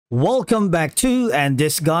Welcome back to and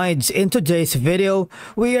this guides. In today's video,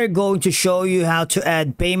 we are going to show you how to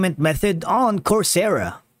add payment method on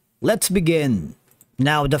Coursera. Let's begin.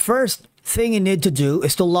 Now, the first thing you need to do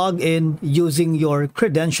is to log in using your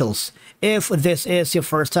credentials. If this is your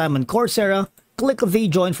first time on Coursera, click the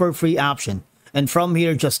join for free option. And from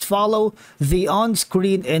here, just follow the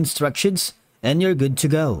on-screen instructions and you're good to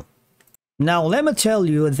go. Now, let me tell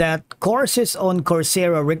you that courses on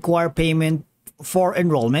Coursera require payment for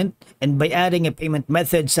enrollment, and by adding a payment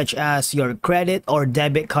method such as your credit or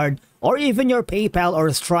debit card or even your PayPal or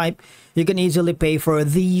Stripe, you can easily pay for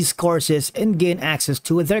these courses and gain access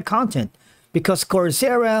to their content, because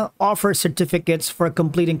Coursera offers certificates for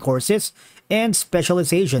completing courses and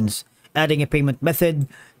specializations. Adding a payment method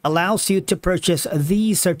allows you to purchase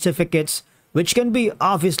these certificates, which can be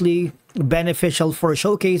obviously beneficial for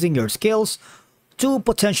showcasing your skills to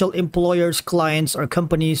potential employers, clients, or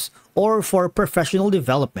companies, or for professional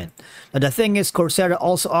development. Now, the thing is, Coursera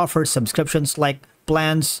also offers subscriptions like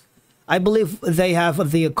plans. I believe they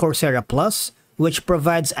have the Coursera Plus, which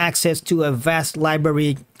provides access to a vast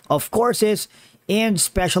library of courses and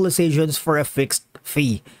specializations for a fixed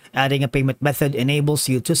fee. Adding a payment method enables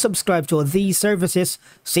you to subscribe to these services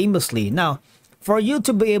seamlessly. Now, for you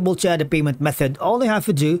to be able to add a payment method, all you have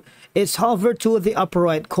to do is hover to the upper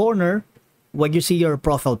right corner when you see your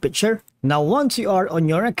profile picture. Now, once you are on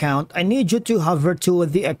your account, I need you to hover to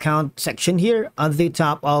the account section here on the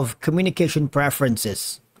top of communication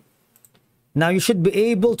preferences. Now, you should be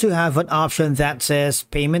able to have an option that says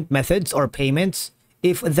payment methods or payments.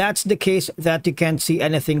 If that's the case that you can't see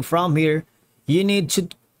anything from here, you need to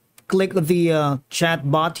click the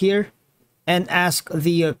chat bot here and ask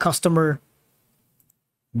the customer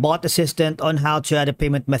bot assistant on how to add a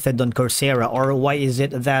payment method on Coursera, or why is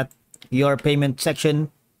it that your payment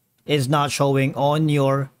section is not showing on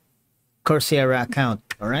your Coursera account.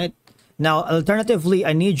 All right. Now, alternatively,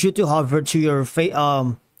 I need you to hover to your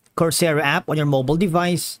Coursera app on your mobile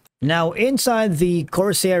device. Now, inside the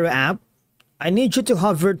Coursera app, I need you to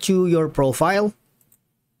hover to your profile.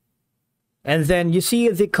 And then you see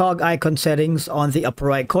the cog icon settings on the upper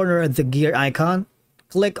right corner, the gear icon.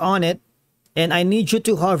 Click on it. And I need you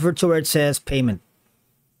to hover to where it says payment.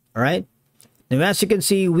 All right. Now, as you can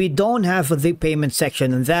see, we don't have the payment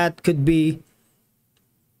section, and that could be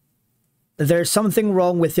there's something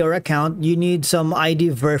wrong with your account. You need some ID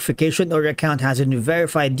verification, or your account hasn't been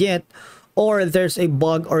verified yet, or there's a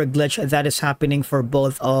bug or a glitch that is happening for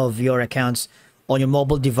both of your accounts on your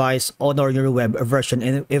mobile device or your web version.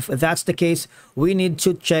 And if that's the case, we need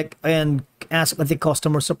to check and ask the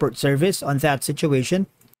customer support service on that situation.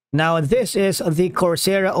 Now, this is the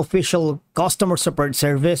Coursera official customer support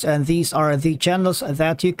service, and these are the channels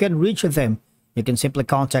that you can reach them. You can simply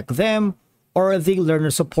contact them or the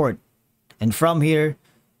learner support. And from here,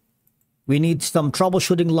 we need some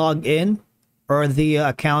troubleshooting login, or the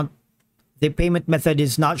account. The payment method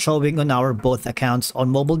is not showing on our both accounts on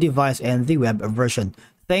mobile device and the web version.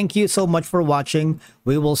 Thank you so much for watching.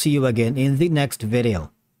 We will see you again in the next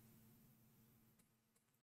video.